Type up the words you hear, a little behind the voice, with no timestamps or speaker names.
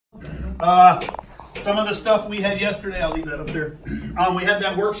Some of the stuff we had yesterday, I'll leave that up there. We had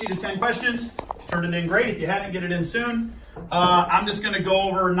that worksheet of 10 questions. Turned it in great. If you hadn't, get it in soon. I'm just going to go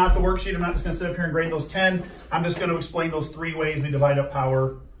over, not the worksheet. I'm not just going to sit up here and grade those 10. I'm just going to explain those 3 ways we divide up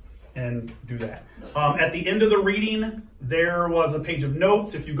power and do that. At the end of the reading, there was a page of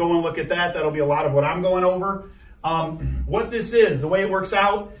notes. If you go and look at that, that'll be a lot of what I'm going over. What this is, the way it works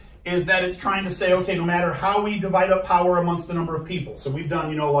out, is that it's trying to say, okay, no matter how we divide up power amongst the number of people. So we've done,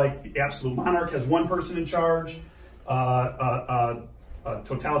 you know, like absolute monarch has 1 person in charge.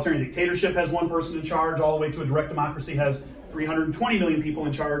 Totalitarian dictatorship has 1 person in charge, all the way to a direct democracy has 320 million people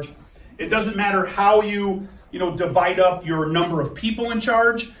in charge. It doesn't matter how you divide up your number of people in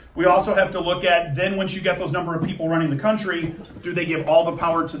charge. We also have to look at, then once you get those number of people running the country, do they give all the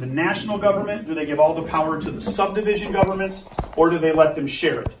power to the national government? Do they give all the power to the subdivision governments? Or do they let them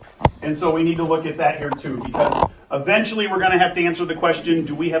share it? And so we need to look at that here too, because eventually we're going to have to answer the question,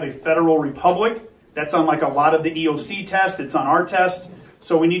 do we have a federal republic? That's on like a lot of the EOC test. It's on our test.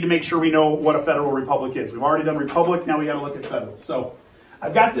 So we need to make sure we know what a federal republic is. We've already done republic. Now we got to look at federal. So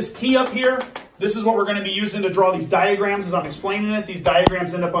I've got this key up here. This is what we're going to be using to draw these diagrams as I'm explaining it. These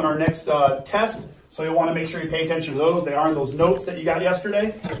diagrams end up on our next test. So you'll want to make sure you pay attention to those. They are in those notes that you got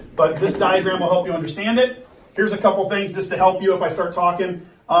yesterday. But this diagram will help you understand it. Here's a couple things just to help you if I start talking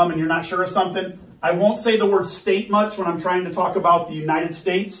and you're not sure of something. I won't say the word state much when I'm trying to talk about the United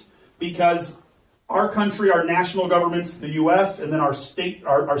States, because our country, our national governments, the U.S., and then our state,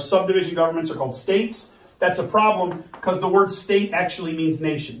 our subdivision governments are called states. That's a problem because the word state actually means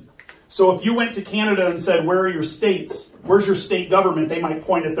nation. So if you went to Canada and said, where are your states? Where's your state government? They might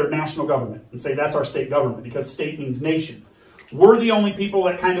point at their national government and say, that's our state government, because state means nation. We're the only people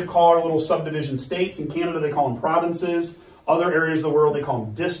that kind of call our little subdivision states. In Canada, they call them provinces. Other areas of the world, they call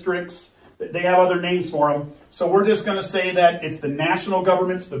them districts. They have other names for them. So we're just going to say that it's the national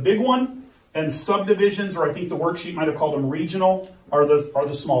government's the big one, and subdivisions, or I think the worksheet might have called them regional, are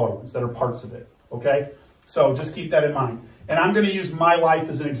the smaller ones that are parts of it. Okay? So just keep that in mind. And I'm going to use my life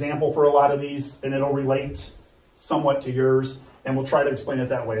as an example for a lot of these, and it'll relate somewhat to yours, and we'll try to explain it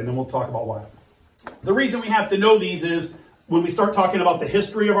that way, and then we'll talk about why. The reason we have to know these is when we start talking about the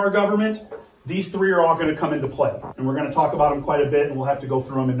history of our government, these 3 are all going to come into play, and we're going to talk about them quite a bit, and we'll have to go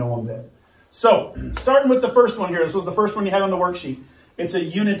through them and know them a bit. So, starting with the first one here, this was the first one you had on the worksheet. It's a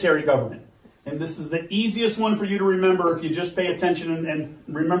unitary government. And this is the easiest one for you to remember if you just pay attention and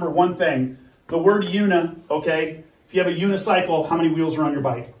remember one thing. The word okay? If you have a unicycle, how many wheels are on your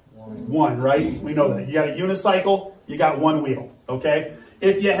bike? 1, right? We know that. You got a unicycle, you got 1 wheel, okay?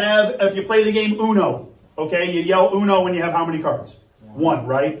 If you play the game Uno, okay, you yell Uno when you have how many cards? 1,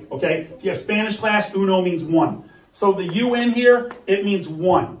 right? Okay? If you have Spanish class, Uno means 1. So the U in here, it means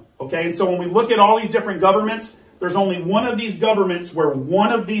 1. Okay, and so when we look at all these different governments, there's only one of these governments where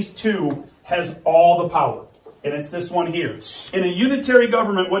one of these 2 has all the power. And it's this one here. In a unitary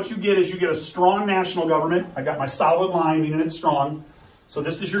government, what you get is you get a strong national government. I got my solid line, meaning it's strong. So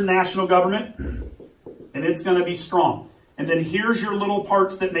this is your national government, and it's going to be strong. And then here's your little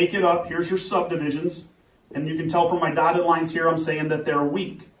parts that make it up. Here's your subdivisions. And you can tell from my dotted lines here, I'm saying that they're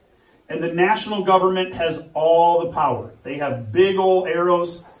weak. And the national government has all the power. They have big old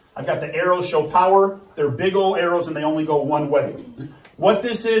arrows. I've got the arrows show power. They're big old arrows, and they only go one way. What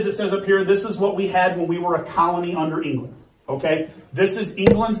this is, it says up here, this is what we had when we were a colony under England. Okay? This is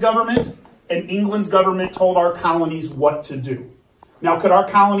England's government, and England's government told our colonies what to do. Now, could our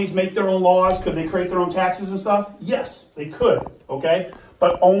colonies make their own laws? Could they create their own taxes and stuff? Yes, they could. Okay?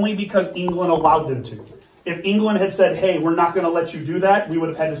 But only because England allowed them to. If England had said, hey, we're not going to let you do that, we would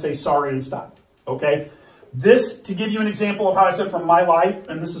have had to say sorry and stop. Okay? This, to give you an example of how I said from my life,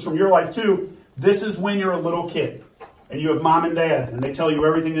 and this is from your life too, this is when you're a little kid and you have mom and dad and they tell you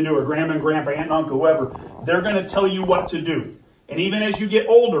everything to do, or grandma and grandpa, aunt and uncle, whoever. They're going to tell you what to do. And even as you get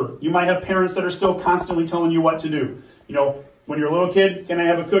older, you might have parents that are still constantly telling you what to do. You know, when you're a little kid, can I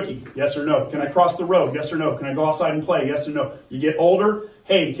have a cookie? Yes or no. Can I cross the road? Yes or no. Can I go outside and play? Yes or no. You get older,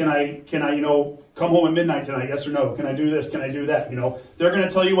 hey, can I come home at midnight tonight? Yes or no. Can I do this? Can I do that? You know, they're going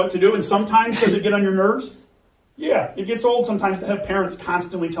to tell you what to do. And sometimes, does it get on your nerves? Yeah, it gets old sometimes to have parents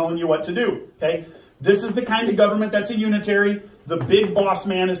constantly telling you what to do, okay? This is the kind of government that's a unitary. The big boss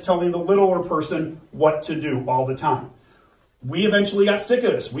man is telling the littler person what to do all the time. We eventually got sick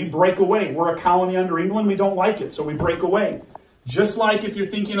of this. We break away. We're a colony under England. We don't like it, so we break away. Just like if you're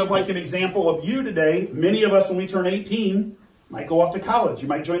thinking of like an example of you today, many of us when we turn 18 might go off to college. You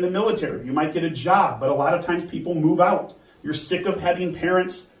might join the military. You might get a job, but a lot of times people move out. You're sick of having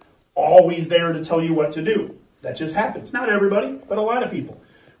parents always there to tell you what to do. That just happens. Not everybody, but a lot of people.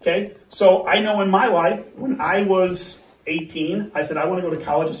 Okay? So I know in my life, when I was 18, I said, I want to go to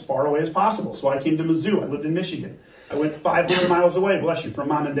college as far away as possible. So I came to Mizzou. I lived in Michigan. I went 500 miles away, bless you, from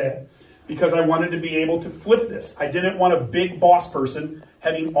mom and dad, because I wanted to be able to flip this. I didn't want a big boss person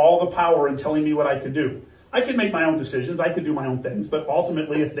having all the power and telling me what I could do. I could make my own decisions. I could do my own things. But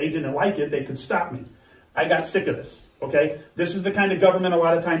ultimately, if they didn't like it, they could stop me. I got sick of this, okay? This is the kind of government a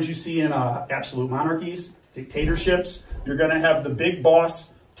lot of times you see in absolute monarchies, dictatorships. You're going to have the big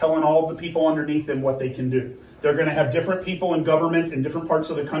boss telling all the people underneath them what they can do. They're going to have different people in government in different parts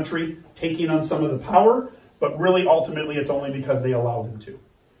of the country taking on some of the power, but really, ultimately, it's only because they allow them to.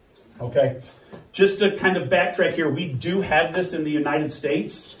 Okay? Just to kind of backtrack here, we do have this in the United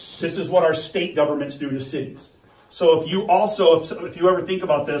States. This is what our state governments do to cities. So if you ever think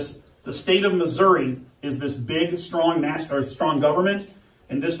about this, the state of Missouri is this big, strong government,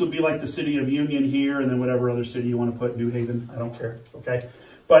 and this would be like the city of Union here, and then whatever other city you want to put, New Haven, I don't care. Okay?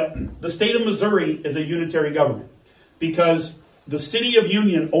 But the state of Missouri is a unitary government because the city of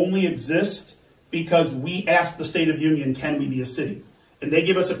Union only exists because we asked the state of Union, can we be a city? And they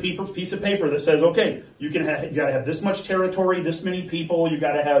give us a piece of paper that says, okay, you got to have this much territory, this many people, you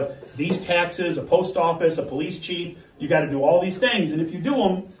got to have these taxes, a post office, a police chief, you got to do all these things. And if you do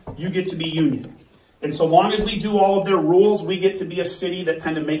them, you get to be Union. And so long as we do all of their rules, we get to be a city that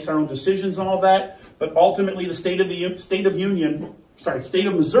kind of makes our own decisions and all that. But ultimately, the state of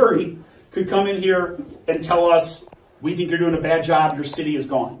Missouri could come in here and tell us, we think you're doing a bad job, your city is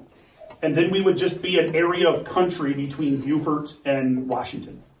gone. And then we would just be an area of country between Beaufort and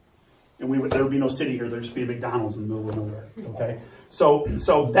Washington. And there would be no city here. There'd just be a McDonald's in the middle of nowhere. Okay? So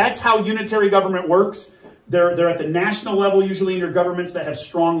that's how unitary government works. They're at the national level, usually in your governments that have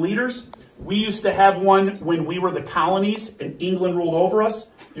strong leaders. We used to have one when we were the colonies and England ruled over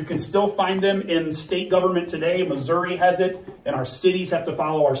us. You can still find them in state government today. Missouri has it, and our cities have to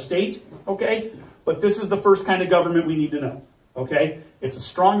follow our state. Okay? But this is the first kind of government we need to know. Okay? It's a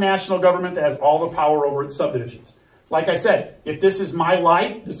strong national government that has all the power over its subdivisions. Like I said, if this is my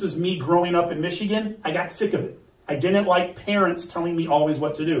life, this is me growing up in Michigan, I got sick of it. I didn't like parents telling me always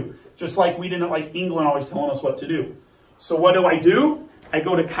what to do. Just like we didn't like England always telling us what to do. So what do? I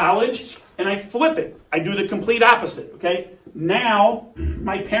go to college and I flip it. I do the complete opposite. Okay? Now,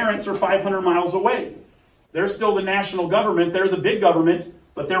 my parents are 500 miles away. They're still the national government. They're the big government,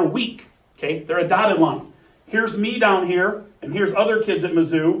 but they're weak. Okay? They're a dotted line. Here's me down here, and here's other kids at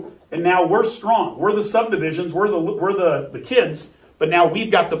Mizzou, and now we're strong. We're the subdivisions, we're the kids, but now we've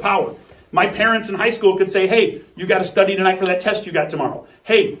got the power. My parents in high school could say, hey, you got to study tonight for that test you got tomorrow.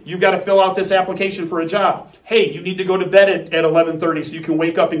 Hey, you got to fill out this application for a job. Hey, you need to go to bed at 11:30 so you can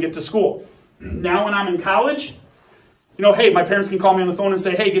wake up and get to school. Now when I'm in college, hey, my parents can call me on the phone and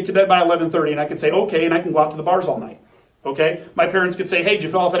say, hey, get to bed by 11:30, and I can say, okay, and I can go out to the bars all night. Okay? My parents could say, hey, did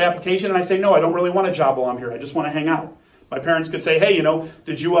you fill out that application? And I say, no, I don't really want a job while I'm here. I just want to hang out. My parents could say, hey,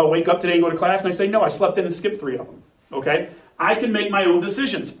 did you wake up today and go to class? And I say, no, I slept in and skipped 3 of them. Okay? I can make my own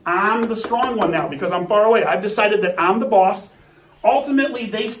decisions. I'm the strong one now because I'm far away. I've decided that I'm the boss. Ultimately,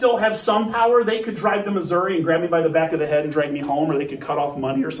 they still have some power. They could drive to Missouri and grab me by the back of the head and drag me home, or they could cut off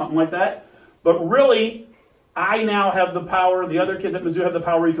money or something like that. But really, I now have the power. The other kids at Mizzou have the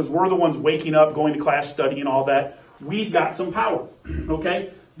power because we're the ones waking up, going to class, studying, all that. We've got some power,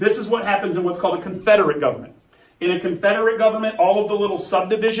 okay? This is what happens in what's called a Confederate government. In a Confederate government, all of the little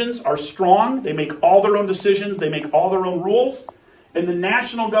subdivisions are strong. They make all their own decisions. They make all their own rules. And the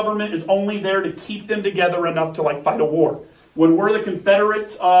national government is only there to keep them together enough to fight a war. When we're the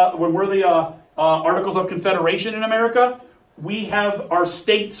Confederates, when we're the Articles of Confederation in America, we have our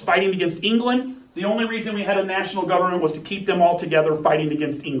states fighting against England. The only reason we had a national government was to keep them all together fighting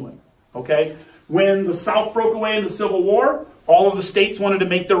against England, okay? When the South broke away in the Civil War, all of the states wanted to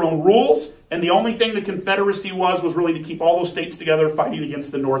make their own rules, and the only thing the Confederacy was really to keep all those states together fighting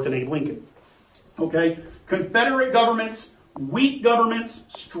against the North and Abe Lincoln. Okay? Confederate governments, weak governments,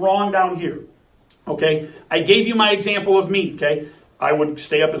 strong down here. Okay? I gave you my example of me, okay? I would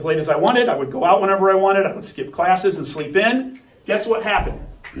stay up as late as I wanted, I would go out whenever I wanted, I would skip classes and sleep in. Guess what happened?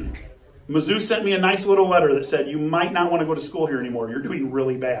 Mizzou sent me a nice little letter that said, you might not want to go to school here anymore, you're doing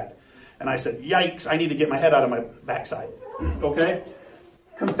really bad. And I said, yikes, I need to get my head out of my backside, okay?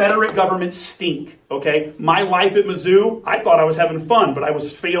 Confederate governments stink, okay? My life at Mizzou, I thought I was having fun, but I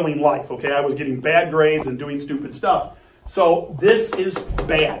was failing life, okay? I was getting bad grades and doing stupid stuff. So this is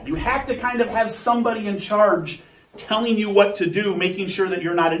bad. You have to kind of have somebody in charge telling you what to do, making sure that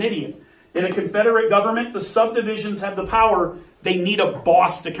you're not an idiot. In a Confederate government, the subdivisions have the power. They need a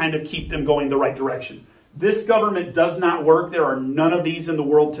boss to kind of keep them going the right direction. This government does not work. There are none of these in the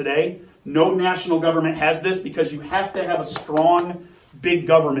world today. No national government has this because you have to have a strong, big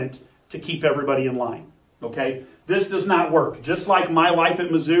government to keep everybody in line. Okay? This does not work. Just like my life at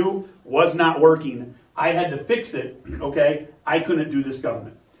Mizzou was not working. I had to fix it, okay? I couldn't do this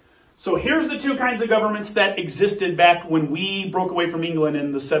government. So here's the two kinds of governments that existed back when we broke away from England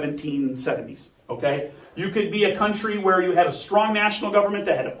in the 1770s, okay? You could be a country where you had a strong national government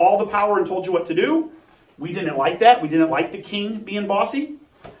that had all the power and told you what to do. We didn't like that. We didn't like the king being bossy.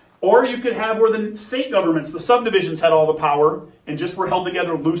 Or you could have where the state governments, the subdivisions, had all the power and just were held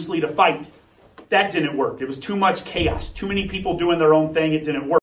together loosely to fight. That didn't work. It was too much chaos. Too many people doing their own thing. It didn't work.